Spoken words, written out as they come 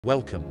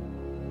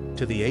Welcome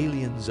to the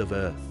aliens of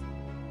Earth.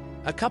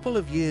 A couple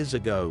of years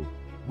ago,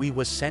 we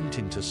were sent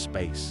into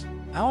space.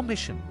 Our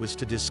mission was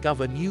to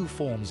discover new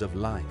forms of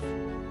life,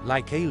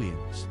 like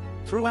aliens.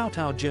 Throughout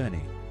our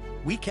journey,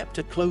 we kept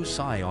a close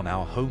eye on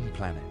our home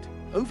planet.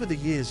 Over the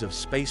years of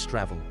space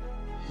travel,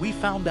 we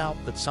found out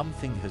that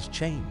something has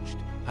changed.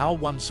 Our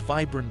once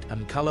vibrant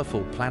and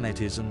colorful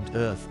planet isn't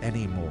Earth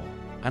anymore,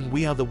 and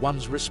we are the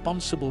ones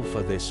responsible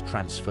for this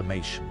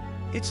transformation.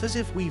 It's as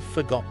if we've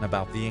forgotten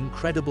about the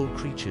incredible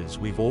creatures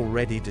we've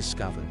already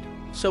discovered.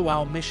 So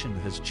our mission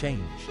has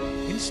changed.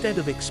 Instead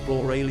of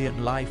explore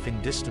alien life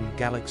in distant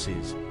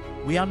galaxies,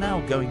 we are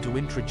now going to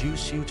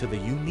introduce you to the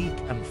unique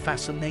and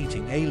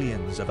fascinating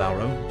aliens of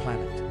our own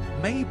planet.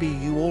 Maybe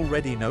you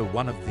already know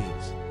one of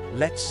these.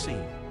 Let's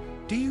see.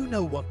 Do you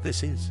know what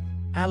this is?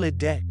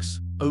 Alidex,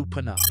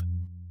 open up.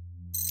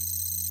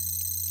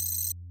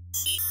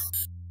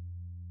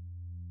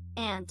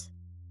 Ant.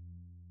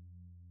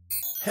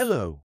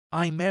 Hello,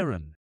 I'm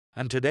Aaron,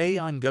 and today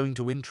I'm going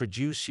to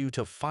introduce you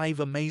to 5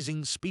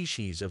 amazing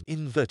species of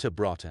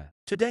invertebrata.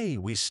 Today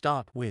we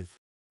start with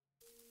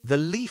the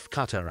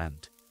leafcutter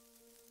ant.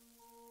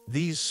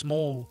 These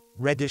small,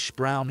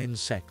 reddish-brown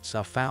insects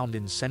are found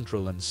in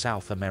Central and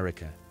South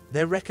America.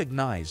 They're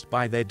recognized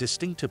by their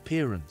distinct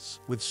appearance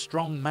with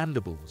strong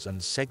mandibles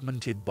and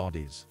segmented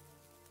bodies.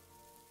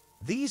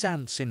 These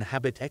ants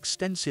inhabit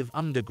extensive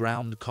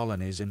underground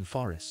colonies in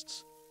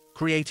forests,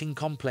 creating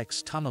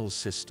complex tunnel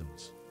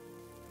systems.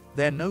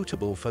 They're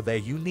notable for their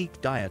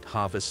unique diet,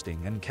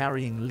 harvesting and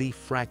carrying leaf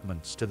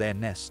fragments to their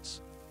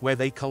nests, where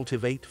they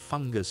cultivate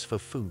fungus for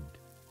food.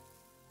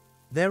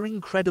 Their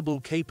incredible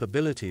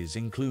capabilities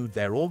include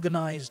their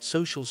organized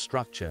social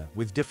structure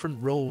with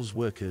different roles: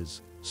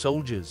 workers,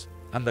 soldiers,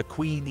 and the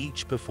queen,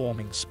 each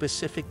performing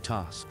specific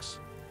tasks.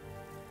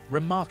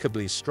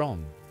 Remarkably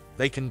strong,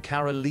 they can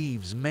carry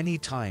leaves many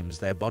times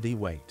their body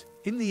weight.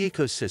 In the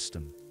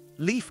ecosystem,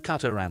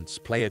 leafcutter ants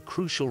play a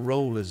crucial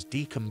role as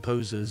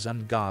decomposers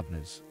and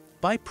gardeners.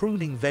 By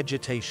pruning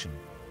vegetation,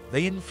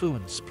 they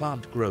influence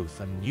plant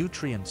growth and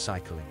nutrient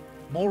cycling.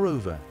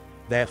 Moreover,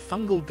 their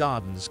fungal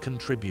gardens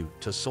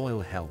contribute to soil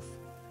health.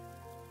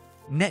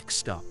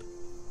 Next up,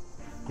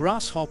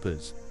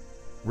 grasshoppers,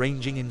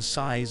 ranging in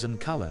size and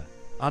color,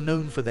 are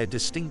known for their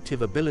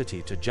distinctive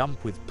ability to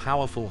jump with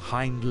powerful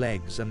hind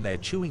legs and their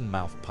chewing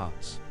mouth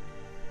parts.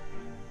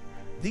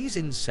 These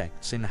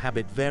insects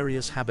inhabit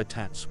various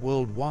habitats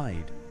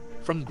worldwide,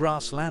 from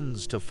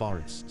grasslands to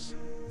forests.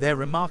 Their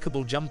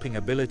remarkable jumping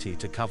ability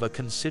to cover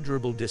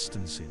considerable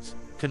distances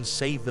can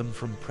save them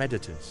from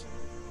predators.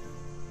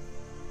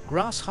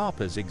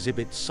 Grasshoppers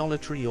exhibit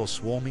solitary or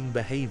swarming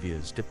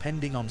behaviors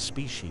depending on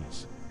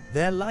species.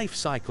 Their life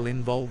cycle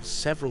involves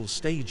several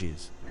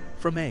stages,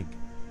 from egg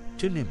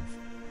to nymph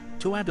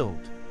to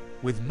adult,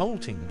 with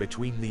molting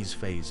between these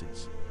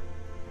phases.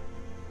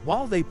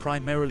 While they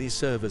primarily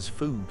serve as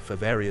food for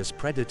various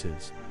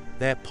predators,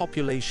 their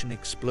population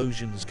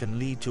explosions can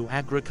lead to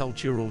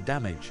agricultural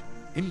damage,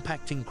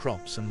 impacting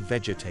crops and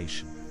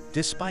vegetation.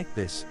 Despite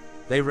this,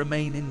 they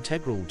remain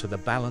integral to the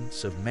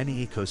balance of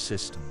many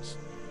ecosystems.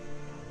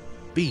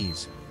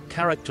 Bees,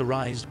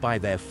 characterized by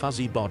their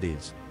fuzzy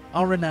bodies,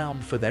 are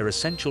renowned for their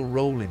essential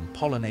role in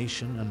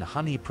pollination and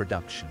honey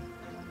production.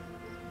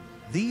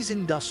 These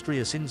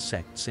industrious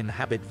insects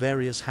inhabit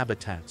various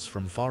habitats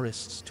from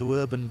forests to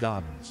urban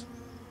gardens.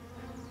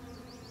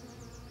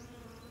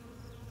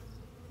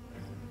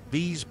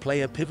 Bees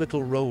play a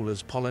pivotal role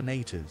as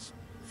pollinators,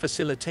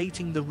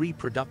 facilitating the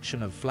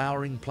reproduction of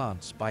flowering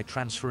plants by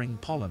transferring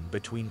pollen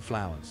between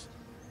flowers.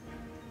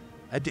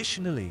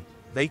 Additionally,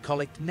 they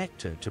collect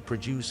nectar to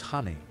produce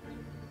honey,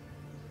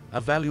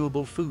 a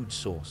valuable food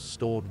source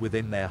stored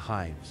within their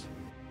hives.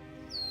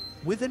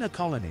 Within a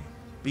colony,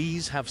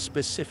 bees have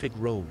specific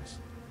roles: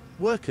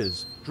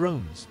 workers,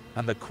 drones,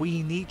 and the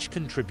queen, each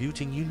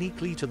contributing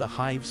uniquely to the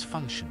hive's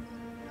function.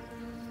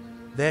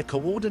 Their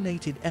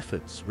coordinated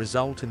efforts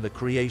result in the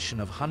creation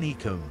of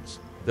honeycombs,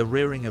 the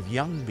rearing of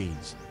young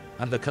bees,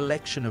 and the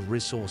collection of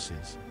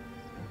resources.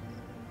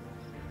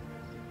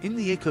 In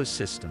the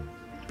ecosystem,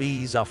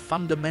 bees are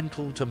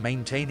fundamental to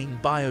maintaining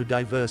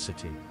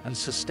biodiversity and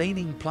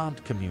sustaining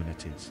plant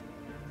communities.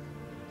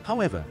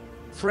 However,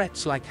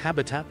 threats like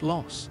habitat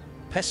loss,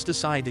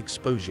 pesticide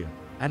exposure,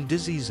 and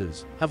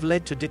diseases have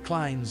led to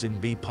declines in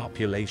bee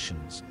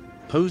populations,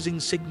 posing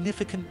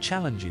significant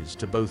challenges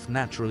to both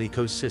natural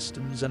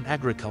ecosystems and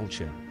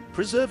agriculture.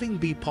 Preserving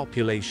bee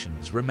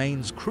populations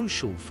remains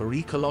crucial for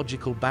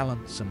ecological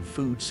balance and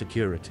food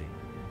security.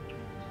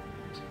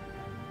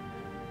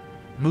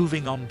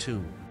 Moving on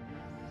to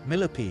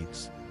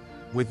Millipedes,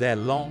 with their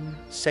long,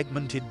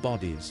 segmented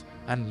bodies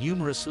and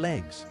numerous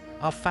legs,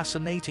 are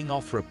fascinating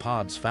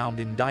arthropods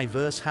found in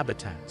diverse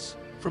habitats,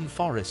 from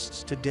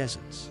forests to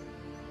deserts.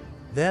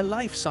 Their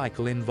life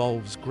cycle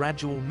involves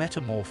gradual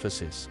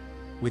metamorphosis,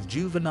 with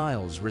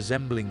juveniles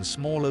resembling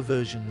smaller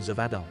versions of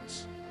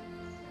adults.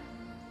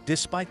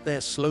 Despite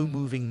their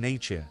slow-moving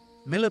nature,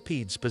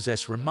 millipedes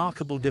possess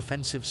remarkable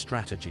defensive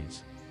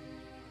strategies.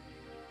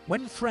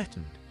 When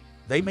threatened,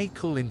 They may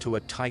curl into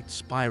a tight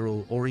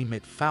spiral or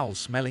emit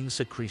foul-smelling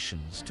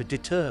secretions to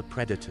deter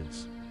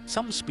predators.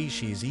 Some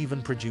species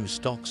even produce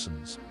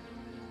toxins.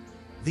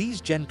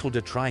 These gentle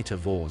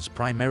detritivores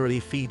primarily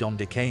feed on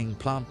decaying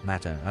plant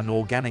matter and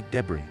organic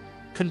debris,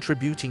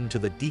 contributing to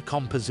the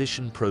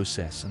decomposition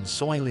process and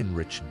soil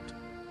enrichment.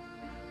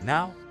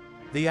 Now,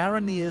 the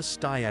Araneus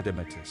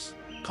diadematus,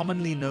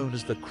 commonly known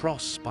as the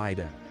cross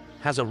spider,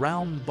 has a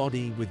round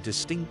body with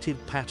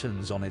distinctive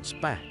patterns on its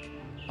back,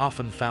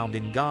 often found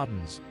in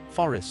gardens,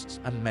 forests,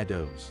 and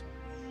meadows.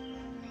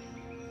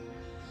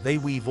 They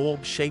weave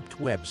orb-shaped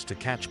webs to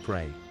catch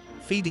prey,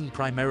 feeding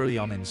primarily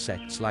on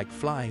insects like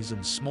flies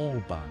and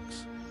small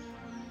bugs.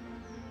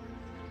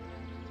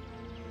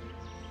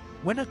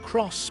 When a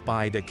cross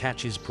spider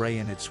catches prey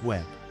in its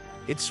web,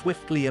 it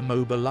swiftly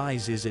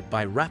immobilizes it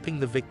by wrapping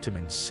the victim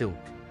in silk,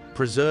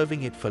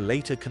 preserving it for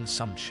later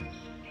consumption.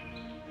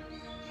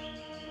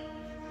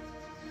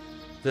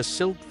 The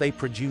silk they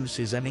produce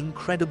is an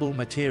incredible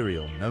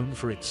material known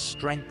for its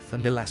strength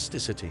and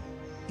elasticity,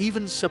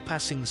 even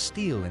surpassing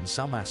steel in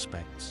some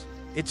aspects.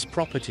 Its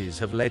properties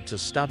have led to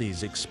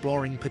studies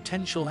exploring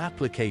potential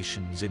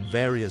applications in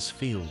various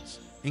fields,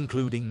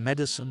 including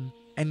medicine,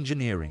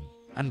 engineering,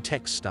 and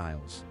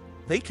textiles.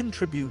 They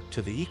contribute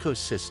to the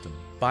ecosystem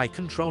by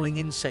controlling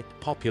insect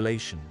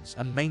populations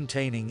and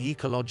maintaining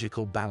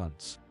ecological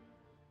balance.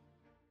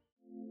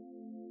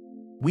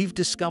 We've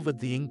discovered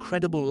the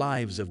incredible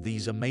lives of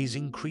these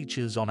amazing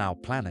creatures on our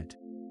planet,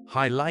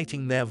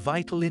 highlighting their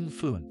vital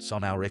influence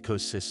on our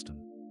ecosystem.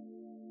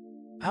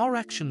 Our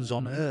actions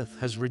on Earth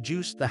has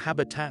reduced the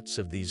habitats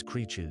of these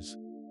creatures,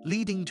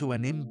 leading to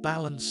an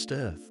imbalanced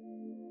Earth.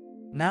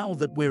 Now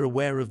that we're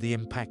aware of the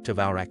impact of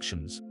our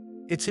actions,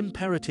 it's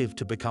imperative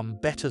to become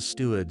better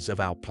stewards of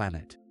our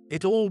planet.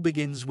 It all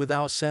begins with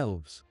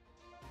ourselves.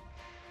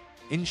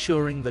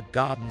 Ensuring that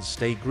gardens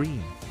stay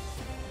green,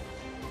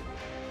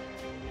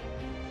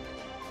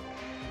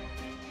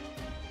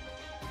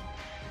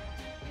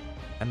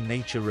 and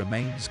nature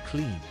remains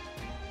clean.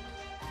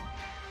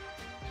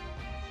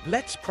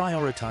 Let's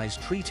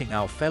prioritize treating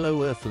our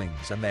fellow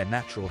Earthlings and their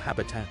natural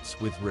habitats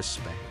with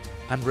respect.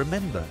 And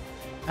remember,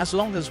 as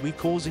long as we're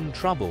causing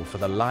trouble for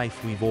the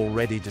life we've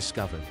already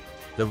discovered,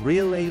 the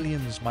real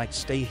aliens might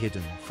stay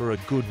hidden for a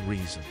good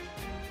reason.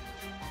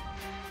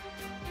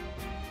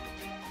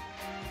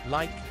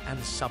 Like and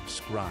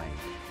subscribe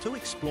to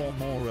explore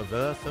more of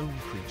Earth-owned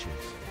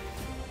creatures.